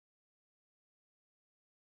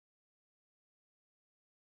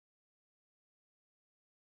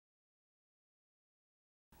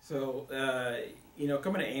So,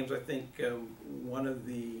 coming to Ames, I think one of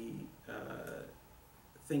the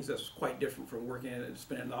things that's quite different from working and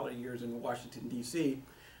spending a lot of years in Washington, D.C.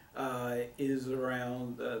 Is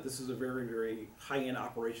around, this is a very, very high-end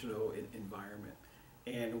operational environment.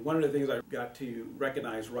 And one of the things I got to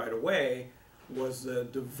recognize right away was the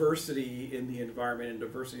diversity in the environment and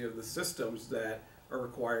diversity of the systems that are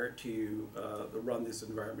required to run this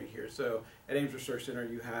environment here. So at Ames Research Center,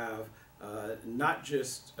 you have not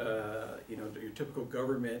just your typical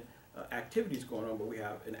government activities going on, but we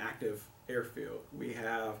have an active airfield, we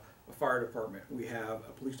have a fire department, we have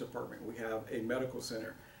a police department, we have a medical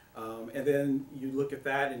center, and then you look at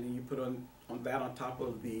that and you put on that on top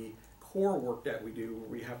of the core work that we do, where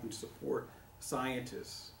we have to support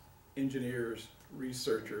scientists, engineers,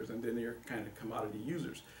 researchers, and then your kind of commodity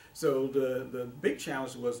users. So the big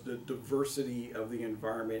challenge was the diversity of the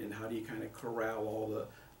environment, and how do you kind of corral all the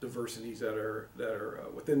diversities that are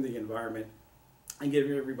within the environment and give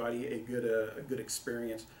everybody a good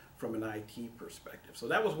experience from an IT perspective. So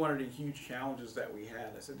that was one of the huge challenges that we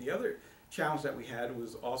had. I said the other challenge that we had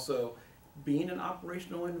was also being an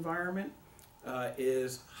operational environment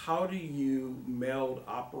is how do you meld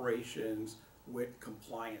operations with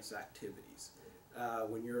compliance activities.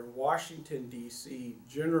 When you're in Washington, D.C.,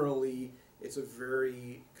 generally it's a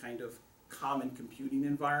very kind of common computing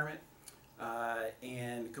environment,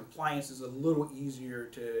 and compliance is a little easier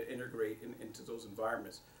to integrate into those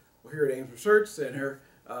environments. Well, here at Ames Research Center,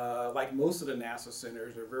 like most of the NASA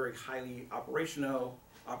centers, they're very highly operational,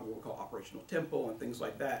 what we call operational tempo and things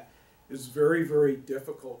like that. It's very, very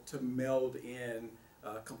difficult to meld in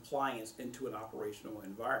compliance into an operational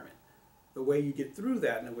environment. The way you get through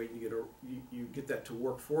that and the way you get that to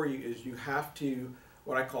work for you is you have to,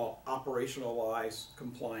 what I call, operationalize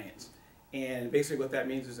compliance. And basically what that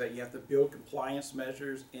means is that you have to build compliance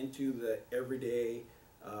measures into the everyday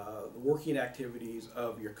working activities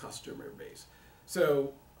of your customer base.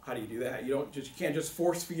 So how do you do that? You can't just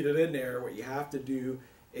force feed it in there. What you have to do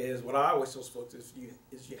is, what I always tell folks is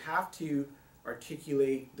you have to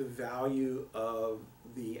articulate the value of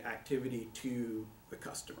the activity to the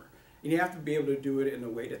customer. And you have to be able to do it in a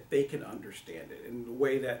way that they can understand it, in a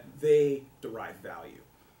way that they derive value.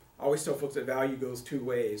 I always tell folks that value goes two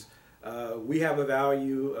ways. We have a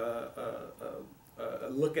value,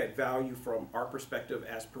 look at value from our perspective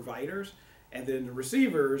as providers, and then the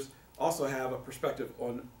receivers also have a perspective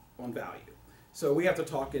on value. So we have to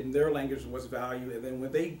talk in their language what's value, and then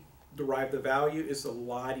when they derive the value, it's a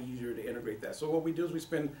lot easier to integrate that. So what we do is we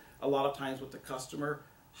spend a lot of times with the customer,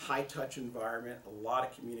 high-touch environment, a lot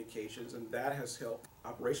of communications, and that has helped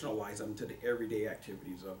operationalize them to the everyday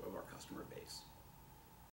activities of our customer base.